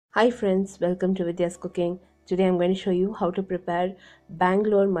Hi friends, welcome to Vidyascooking. Today I'm going to show you how to prepare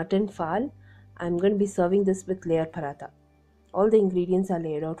Bangalore Mutton Phal. I'm going to be serving this with layered paratha. All the ingredients are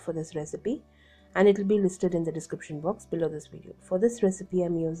laid out for this recipe and it will be listed in the description box below this video. For this recipe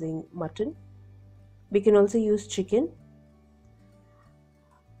I'm using mutton. We can also use chicken,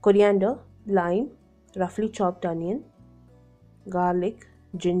 coriander, lime, roughly chopped onion, garlic,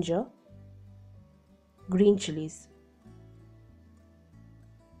 ginger, green chilies.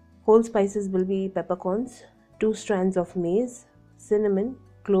 Whole spices will be peppercorns, 2 strands of mace, cinnamon,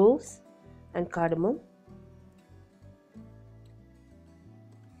 cloves and cardamom.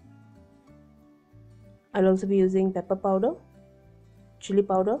 I'll also be using pepper powder, chili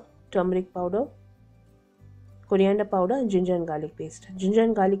powder, turmeric powder, coriander powder and ginger and garlic paste. Ginger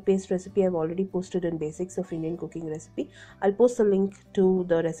and garlic paste recipe I've already posted in Basics of Indian Cooking recipe. I'll post the link to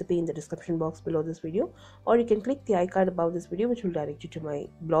the recipe in the description box below this video, or you can click the icon above this video which will direct you to my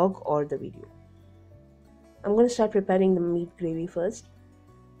blog or the video. I'm going to start preparing the meat gravy first.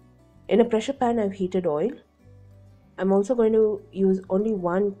 In a pressure pan I've heated oil. I'm also going to use only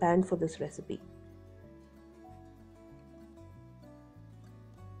one pan for this recipe.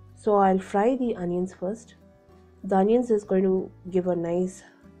 So I'll fry the onions first. The onions is going to give a nice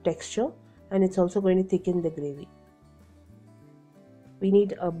texture and it's also going to thicken the gravy. We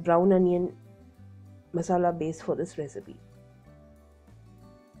need a brown onion masala base for this recipe.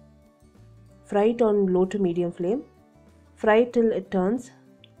 Fry it on low to medium flame. Fry it till it turns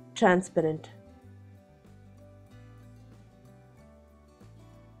transparent.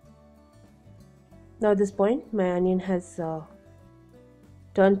 Now at this point my onion has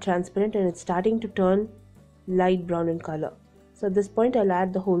turned transparent and it's starting to turn light brown in color. So at this point I'll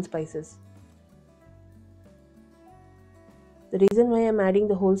add the whole spices. The reason why I'm adding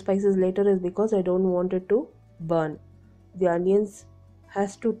the whole spices later is because I don't want it to burn. The onions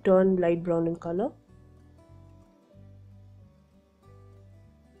has to turn light brown in color.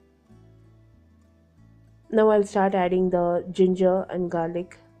 Now I'll start adding the ginger and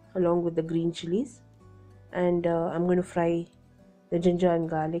garlic along with the green chilies, and I'm going to fry the ginger and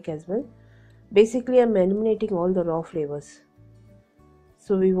garlic as well. Basically I'm eliminating all the raw flavors.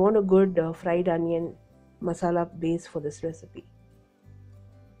 So we want a good fried onion masala base for this recipe.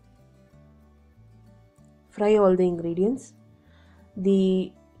 Fry all the ingredients.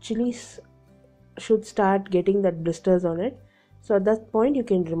 The chilies should start getting that blisters on it. So at that point you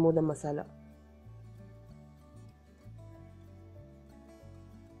can remove the masala.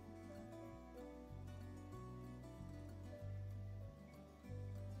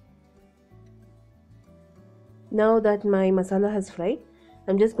 Now that my masala has fried,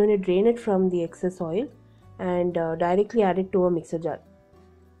 I'm just going to drain it from the excess oil and directly add it to a mixer jar.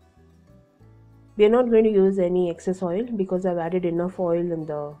 We are not going to use any excess oil because I've added enough oil in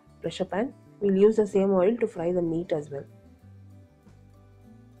the pressure pan. We'll use the same oil to fry the meat as well.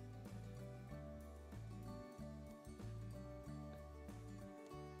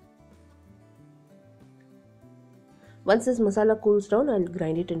 Once this masala cools down, I'll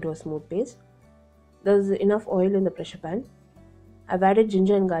grind it into a smooth paste. There's enough oil in the pressure pan. I've added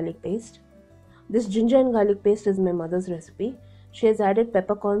ginger and garlic paste. This ginger and garlic paste is my mother's recipe. She has added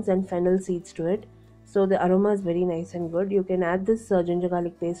peppercorns and fennel seeds to it, so the aroma is very nice and good. You can add this ginger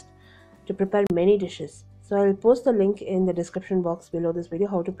garlic paste to prepare many dishes. So I'll post the link in the description box below this video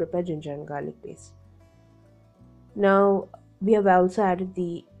how to prepare ginger and garlic paste. Now we have also added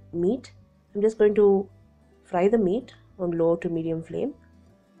the meat. I'm just going to fry the meat on low to medium flame.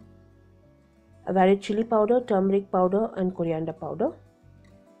 I've added chili powder, turmeric powder and coriander powder.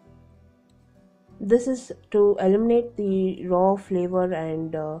 This is to eliminate the raw flavor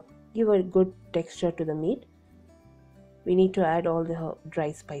and give a good texture to the meat. We need to add all the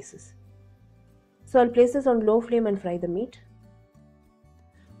dry spices. So I'll place this on low flame and fry the meat.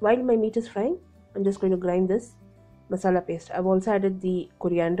 While my meat is frying, I'm just going to grind this masala paste. I've also added the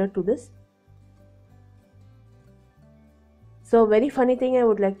coriander to this. So very funny thing I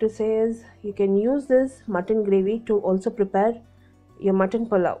would like to say is you can use this mutton gravy to also prepare your mutton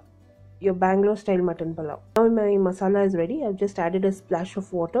pulao, your Bangalore style mutton pulao. Now my masala is ready. I've just added a splash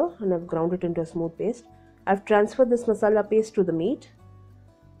of water and I've ground it into a smooth paste. I've transferred this masala paste to the meat.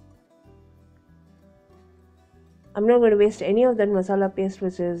 I'm not going to waste any of that masala paste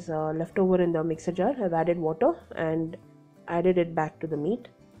which is left over in the mixer jar. I've added water and added it back to the meat.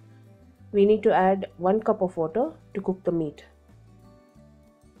 We need to add 1 cup of water to cook the meat.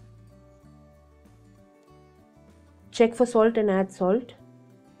 Check for salt and add salt.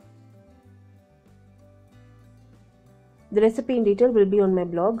 The recipe in detail will be on my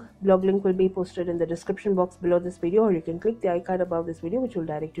blog. Blog link will be posted in the description box below this video, or you can click the icon above this video which will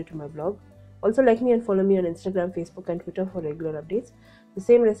direct you to my blog. Also like me and follow me on Instagram, Facebook and Twitter for regular updates. The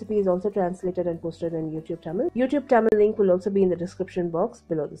same recipe is also translated and posted in YouTube Tamil. YouTube Tamil link will also be in the description box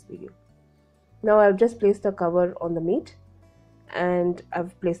below this video. Now I've just placed the cover on the meat and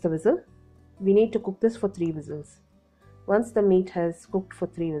I've placed the whistle. We need to cook this for 3 whistles. Once the meat has cooked for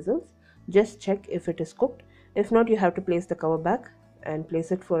 3 whistles, just check if it is cooked. If not, you have to place the cover back and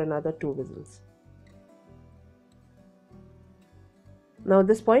place it for another 2 whistles. Now at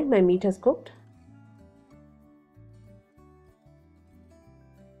this point my meat has cooked.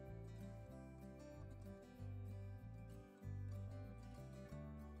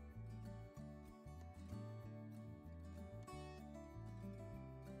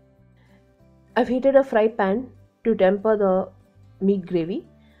 I've heated a fry pan to temper the meat gravy.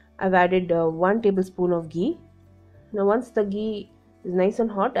 I've added 1 tablespoon of ghee. Now once the ghee is nice and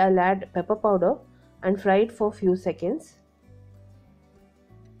hot, I'll add pepper powder and fry it for a few seconds.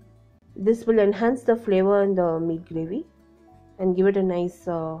 This will enhance the flavor in the meat gravy and give it a nice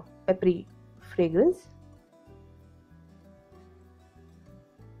peppery fragrance.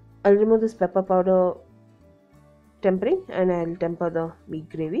 I'll remove this pepper powder tempering and I'll temper the meat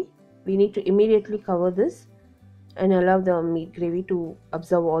gravy. We need to immediately cover this and allow the meat gravy to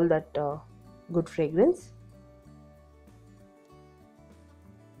absorb all that good fragrance.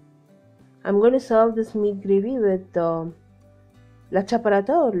 I'm going to serve this meat gravy with lacha paratha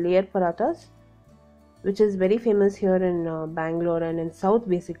or layer parathas, which is very famous here in Bangalore and in South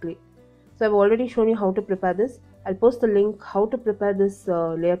basically. So I've already shown you how to prepare this. I'll post the link how to prepare this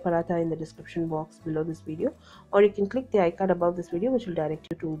layer paratha in the description box below this video, or you can click the icon above this video which will direct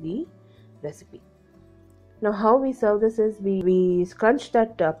you to the recipe. Now how we serve this is we scrunch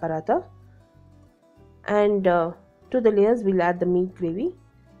that paratha, and to the layers we'll add the meat gravy.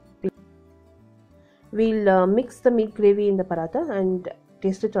 We'll mix the meat gravy in the paratha and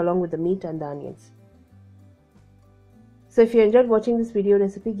taste it along with the meat and the onions. So if you enjoyed watching this video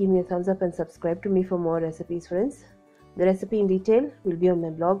recipe, give me a thumbs up and subscribe to me for more recipes, friends. The recipe in detail will be on my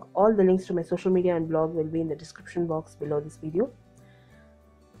blog. All the links to my social media and blog will be in the description box below this video.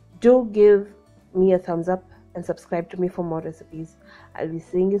 Do give me a thumbs up and subscribe to me for more recipes. I'll be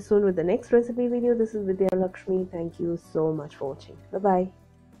seeing you soon with the next recipe video. This is Vidyalakshmi. Thank you so much for watching. Bye bye.